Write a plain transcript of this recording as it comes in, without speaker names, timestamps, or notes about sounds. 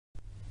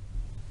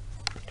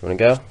you wanna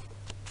go?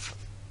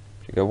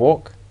 Should we go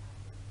walk?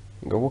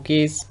 Go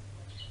walkies.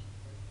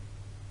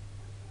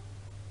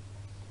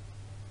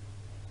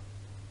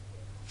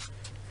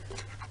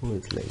 Oh,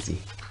 it's lazy.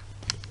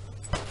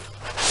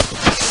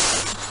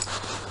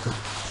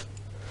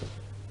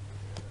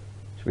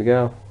 Should we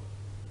go?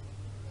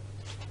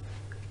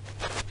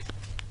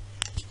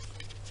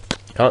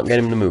 Can't get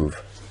him to move.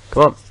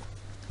 Come on.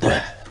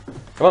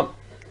 Come on.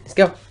 Let's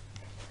go.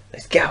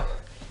 Let's go.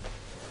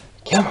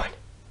 Come on.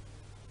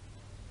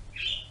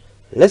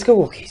 Let's go,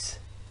 walkies.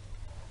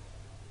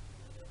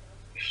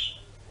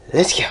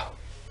 Let's go.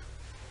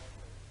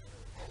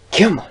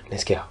 Come on,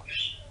 let's go.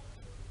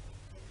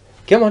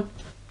 Come on.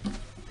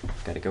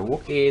 Gotta go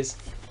walkies.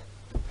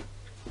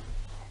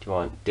 Do you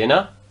want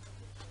dinner?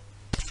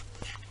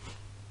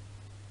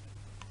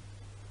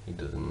 He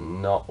does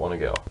not want to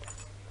go.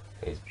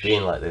 He's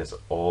been like this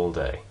all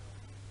day.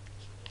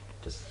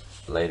 Just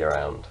laid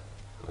around,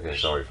 looking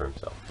sorry for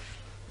himself.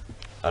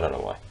 I don't know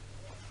why.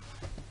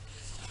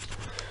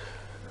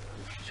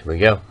 Should we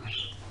go?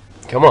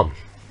 Come on.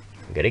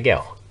 We gotta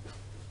go.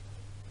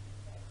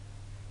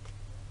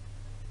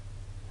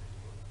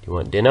 Do you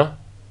want dinner?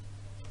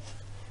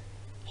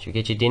 Should we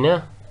get you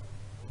dinner?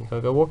 You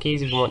gotta go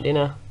walkies if you want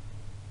dinner.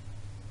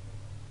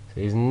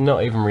 So he's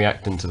not even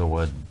reacting to the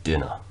word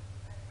dinner.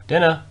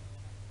 Dinner!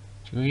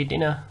 Should we eat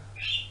dinner?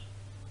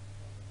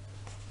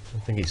 I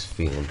think he's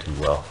feeling too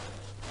well.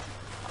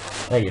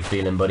 How you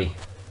feeling, buddy?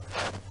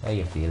 How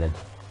you feeling?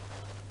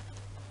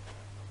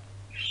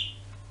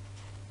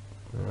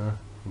 You're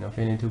not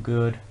feeling too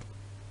good?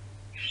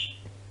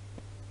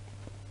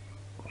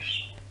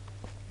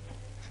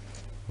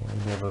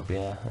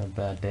 Yeah, a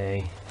bad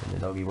day in the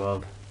doggy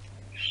world.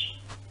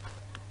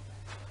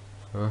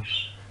 Huh?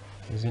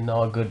 Is it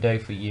not a good day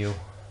for you?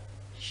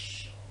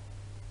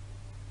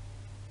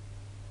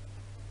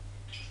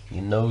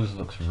 Your nose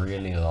looks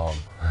really long.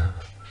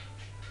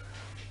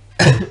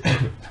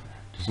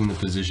 Just in the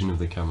position of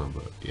the camera,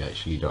 but you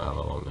actually don't have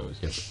a long nose.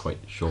 You have a quite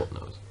short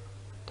nose.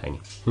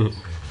 Tiny.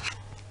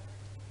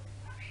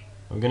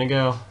 We're gonna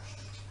go.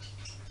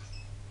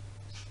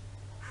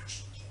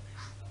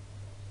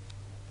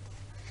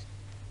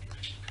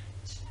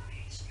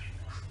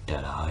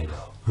 Dead eye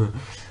though.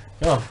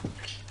 Oh.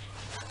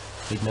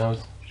 Big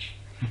nose.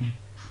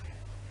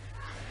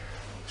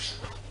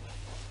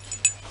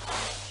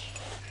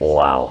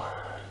 Wow.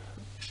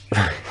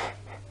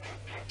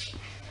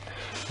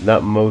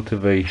 That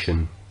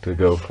motivation to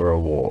go for a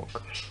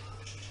walk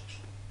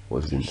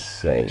was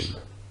insane.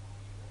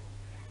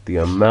 The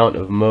amount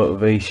of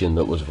motivation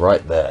that was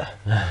right there.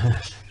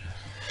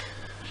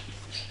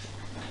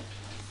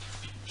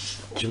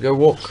 Should we go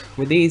walk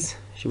with these?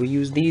 Should we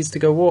use these to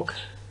go walk?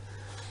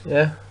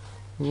 Yeah?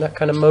 In that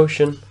kind of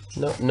motion.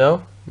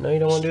 No, you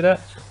don't want to do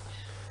that?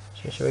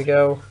 Should we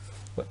go?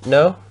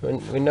 No?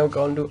 We're not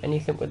going to do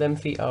anything with them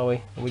feet, are we?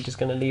 Are we just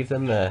going to leave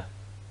them there?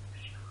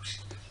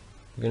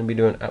 We're going to be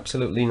doing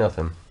absolutely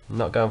nothing. I'm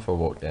not going for a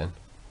walk then.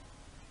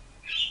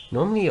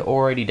 Normally you're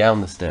already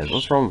down the stairs.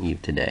 What's wrong with you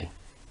today?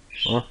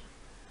 Huh?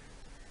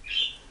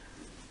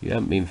 You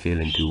haven't been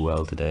feeling too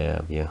well today,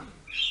 have you?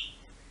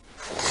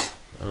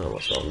 I don't know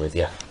what's wrong with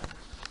you.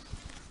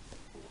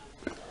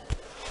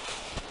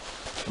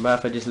 How about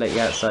if I just let you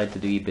outside to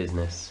do your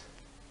business?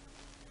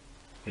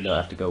 You don't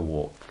have to go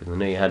walk, because I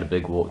know you had a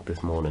big walk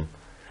this morning.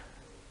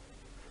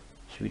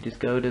 Should we just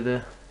go to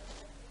the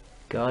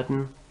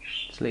garden?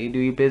 Just let you do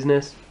your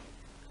business?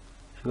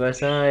 Should we go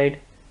outside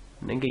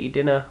and then get your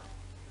dinner?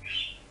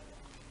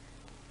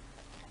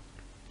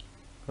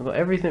 I've got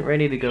everything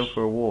ready to go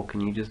for a walk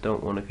and you just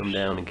don't want to come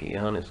down and get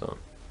your harness on.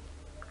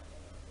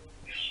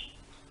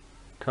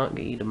 Can't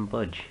get you to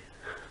budge.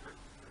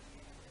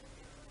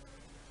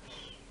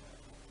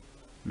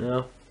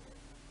 No?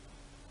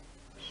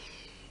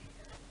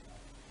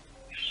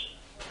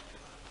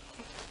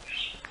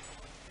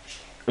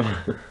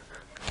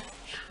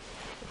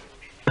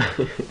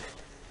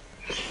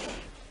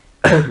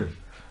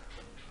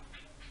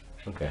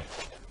 Okay.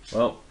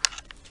 Well,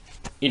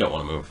 you don't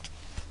want to move.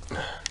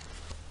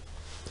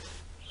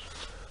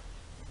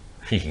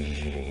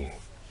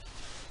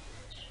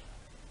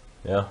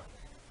 Yeah?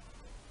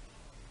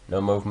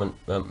 No movement,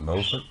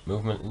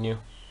 movement in you?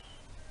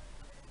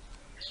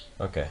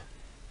 Okay.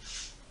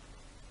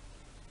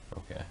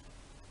 Okay.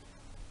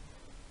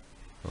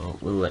 Well,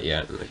 we'll let you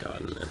out in the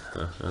garden then,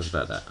 huh? How's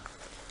about that?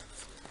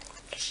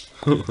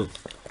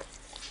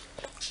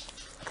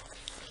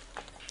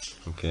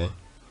 Okay.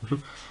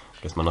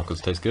 Guess my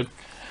knuckles taste good.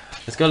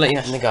 Let's go let you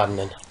out in the garden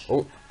then.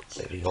 Oh,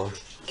 there we go.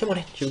 Come on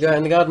in, should we go out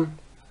in the garden?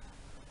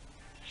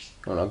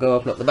 Come on, I'll go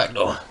open up the back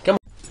door. Come on.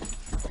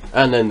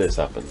 And then this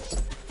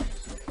happens.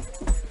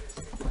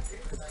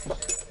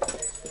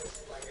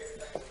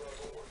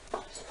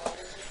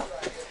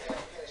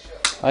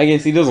 I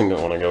guess he doesn't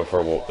want to go for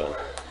a walk then.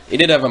 He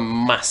did have a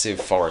massive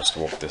forest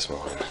walk this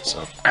morning,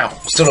 so... Ow!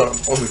 Still on.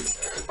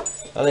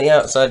 I think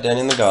outside then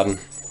in the garden.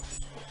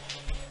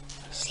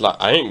 It's like,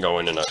 I ain't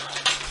going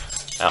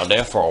out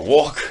there for a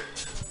walk.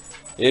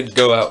 He'd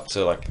go out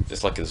to like,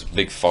 it's like this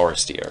big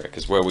foresty area,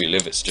 because where we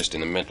live it's just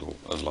in the middle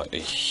of like a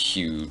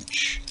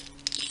huge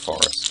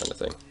forest kind of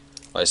thing.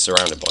 Like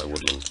surrounded by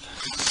woodland.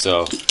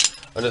 So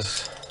I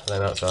just let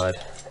him outside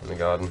in the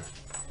garden.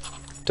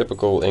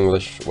 Typical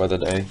English weather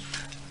day.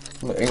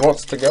 He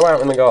wants to go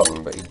out in the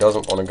garden, but he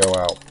doesn't want to go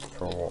out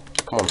for a walk.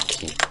 Come on,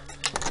 Keith.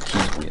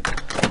 Keith's weird.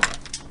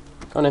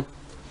 Go on in.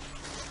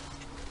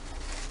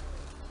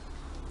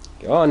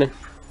 Go on in.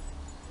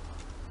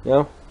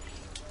 No?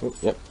 Oh,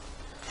 yep.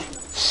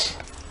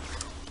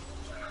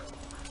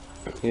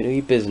 You do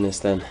your business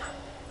then.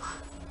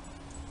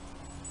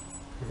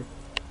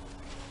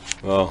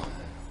 Well,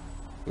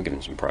 we'll give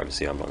him some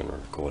privacy. I'm not going to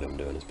record him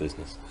doing his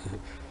business.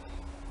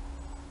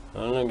 I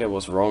don't get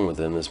what's wrong with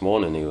him. This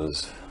morning he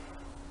was...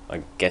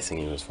 I'm guessing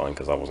he was fine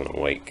because I wasn't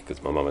awake,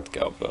 because my mum had to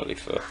get up early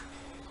for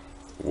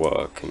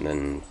work, and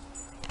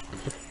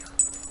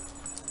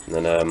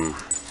then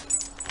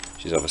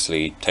she's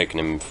obviously taken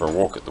him for a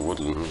walk at the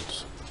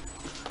woodlands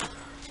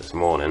this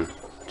morning,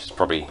 which has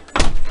probably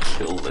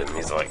killed him.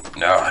 He's like,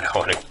 no, I don't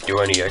want to do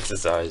any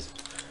exercise.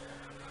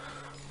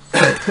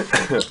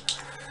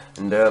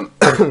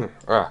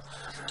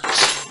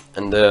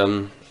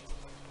 and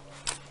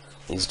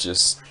he's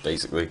just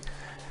basically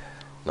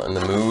not in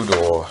the mood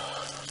or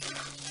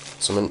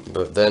something.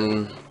 But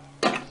then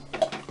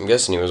I'm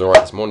guessing he was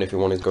alright this morning if he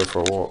wanted to go for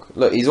a walk.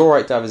 Look, he's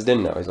alright to have his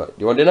dinner now. He's like, do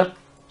you want dinner?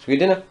 Should we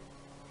get dinner?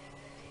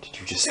 Did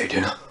you just say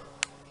dinner?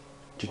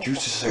 Did you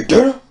just say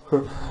dinner?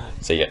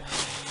 So yeah.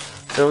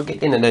 So we'll get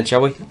dinner then,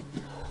 shall we?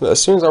 Look,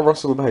 as soon as I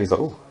rustle the bag, he's like,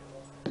 oh.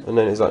 And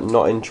then he's like,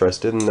 not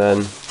interested, and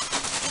then...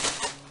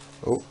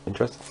 Oh,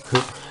 interested.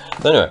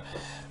 Anyway,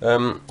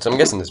 so I'm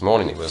guessing this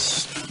morning he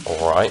was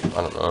alright,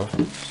 I don't know.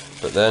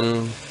 But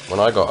then, when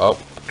I got up,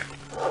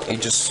 he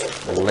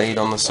just laid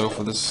on the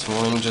sofa this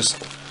morning, just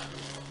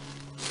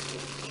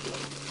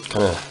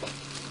kind of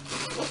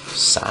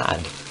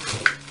sad.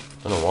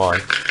 I don't know why.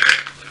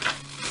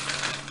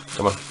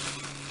 Come on,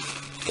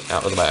 get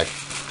out of the bag.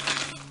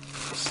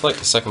 It's like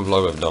the second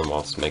vlog I've done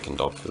whilst making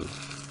dog food.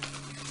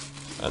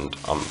 And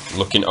I'm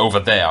looking over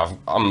there.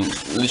 I'm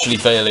literally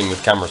failing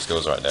with camera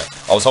skills right there.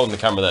 I was holding the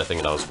camera there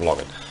thinking I was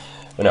vlogging.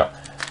 But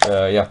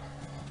no, yeah.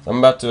 I'm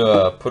about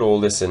to put all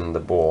this in the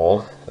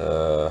bowl.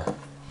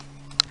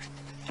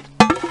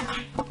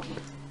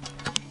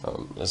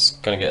 Let's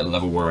kind of get a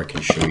level where I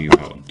can show you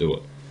how to do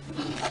it.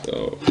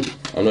 So,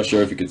 I'm not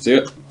sure if you can see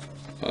it.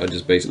 I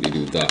just basically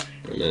do that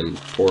and then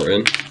pour it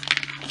in.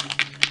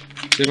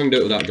 See if I can do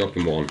it without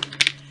dropping one.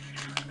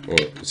 Or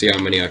see how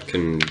many I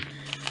can...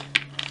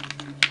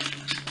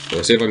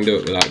 Or see if I can do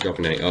it without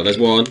dropping any. Oh, there's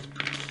one.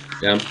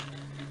 Damn.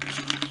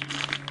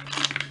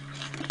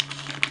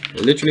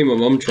 Literally, my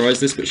mum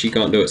tries this, but she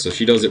can't do it, so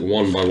she does it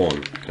one by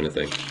one, kind of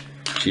thing.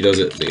 She does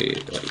it the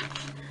like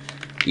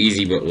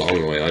easy but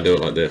long way. I do it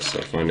like this, so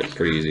I find it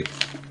pretty easy.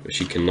 But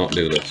she cannot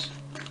do this.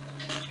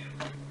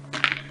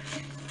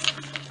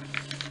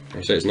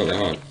 I say it's not that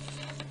hard.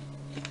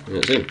 And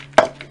it's in.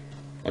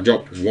 I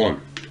dropped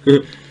one.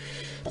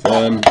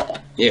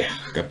 Yeah,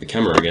 grab the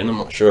camera again. I'm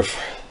not sure if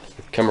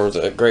the camera's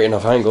at a great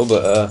enough angle,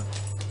 but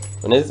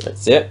when is it?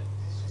 That's it.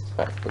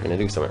 Right, we're gonna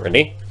do something.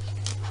 Ready?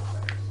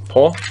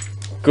 Pour.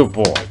 Good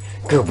boy.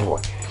 Good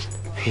boy.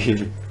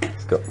 He's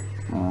got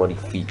muddy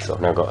feet, so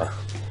I've now got a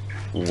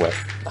wet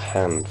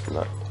hand from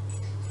that.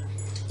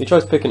 He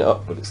tries picking it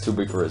up, but it's too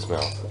big for his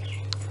mouth.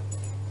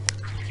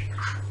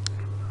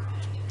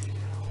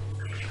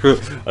 I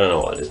don't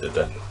know what I just did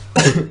there.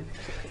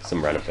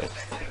 Some random thing.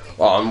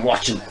 Oh, I'm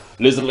watching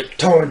Lizard Lick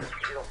Torn.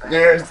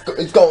 Yeah,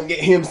 it's gonna get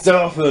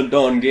himself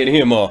done get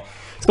him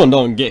it's gonna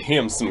done get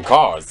him some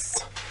cars.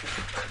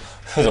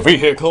 There's a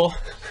vehicle.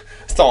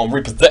 It's on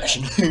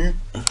repossession.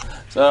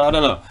 So I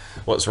don't know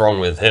what's wrong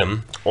with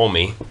him or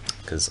me,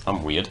 because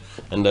I'm weird.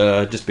 And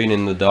just been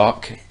in the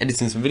dark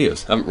editing some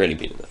videos. I haven't really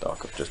been in the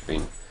dark.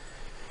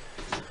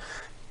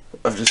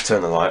 I've just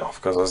turned the light off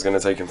because I was going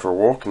to take him for a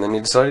walk, and then he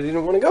decided he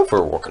didn't want to go for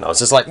a walk, and I was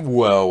just like,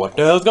 whoa, what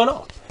the hell's going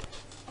on?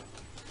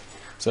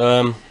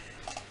 So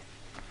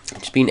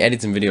just been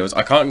editing videos.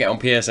 I can't get on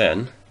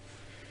PSN.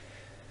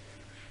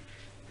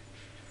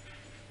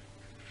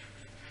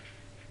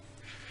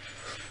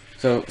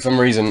 So for some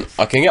reason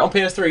I can get on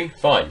PS3,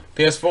 fine.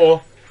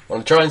 PS4, when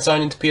I try and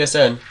sign into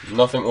PSN,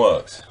 nothing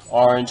works.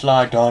 Orange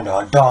light, dun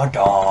dun dun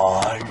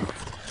dun.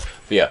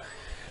 But yeah,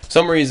 for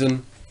some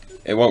reason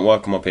it won't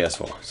work on my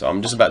PS4. So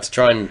I'm just about to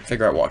try and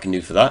figure out what I can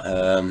do for that.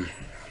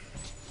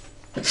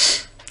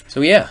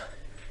 So yeah,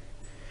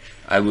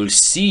 I will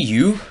see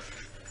you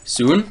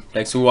soon.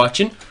 Thanks for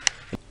watching.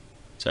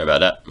 Sorry about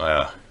that.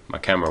 My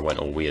camera went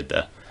all weird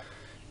there.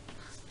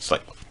 It's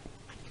like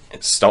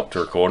it stopped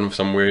recording for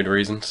some weird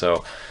reason.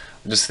 So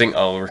I just think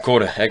I'll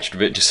record an extra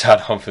bit just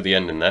add on for the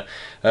ending there.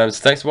 So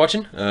thanks for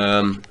watching.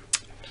 I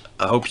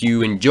hope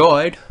you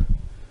enjoyed.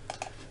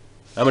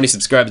 How many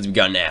subscribers have we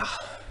got now?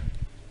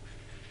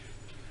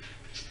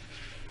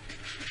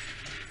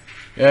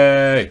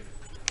 Yay!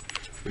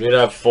 We did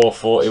have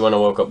 440 when I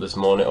woke up this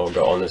morning, or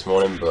got on this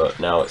morning, but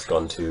now it's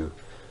gone to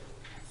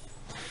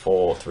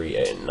 4, 3,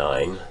 8, and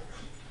 9.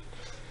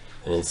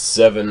 And it's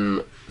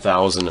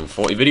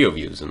 7,040 video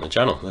views on the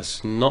channel.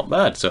 That's not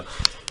bad. So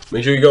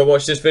make sure you go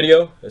watch this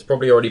video. It's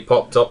probably already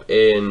popped up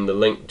in the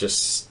link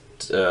just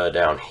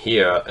down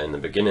here in the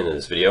beginning of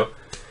this video.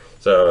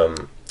 So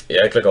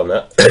yeah, click on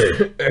that.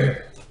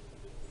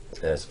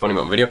 It's a funny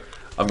moment video.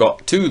 I've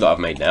got 2 that I've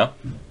made now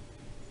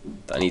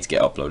that I need to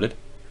get uploaded.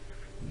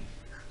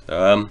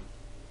 So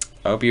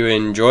I hope you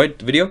enjoyed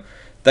the video.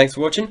 Thanks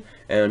for watching,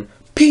 and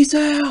peace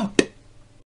out.